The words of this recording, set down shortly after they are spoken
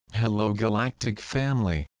Hello Galactic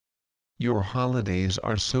family. Your holidays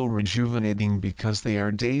are so rejuvenating because they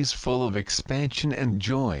are days full of expansion and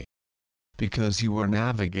joy. Because you are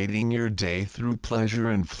navigating your day through pleasure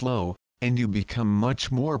and flow, and you become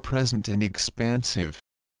much more present and expansive.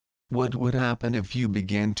 What would happen if you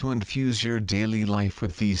began to infuse your daily life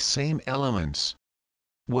with these same elements?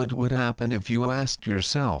 What would happen if you asked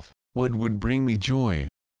yourself, what would bring me joy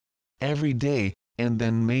every day, and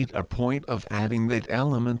then made a point of adding that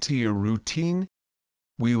element to your routine?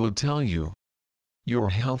 We will tell you.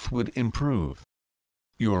 Your health would improve.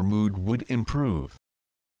 Your mood would improve.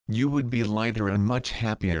 You would be lighter and much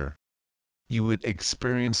happier. You would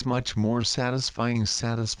experience much more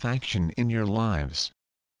satisfaction in your lives.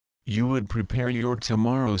 You would prepare your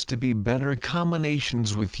tomorrows to be better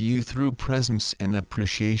combinations with you through presence and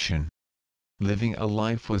appreciation. Living a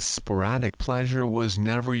life with sporadic pleasure was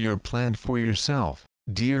never your plan for yourself,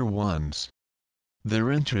 dear ones.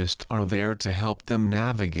 Their interests are there to help them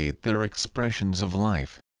navigate their expressions of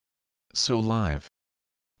life. So live.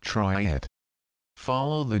 Try it.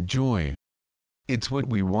 Follow the joy. It's what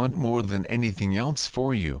we want more than anything else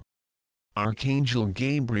for you. Archangel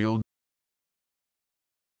Gabriel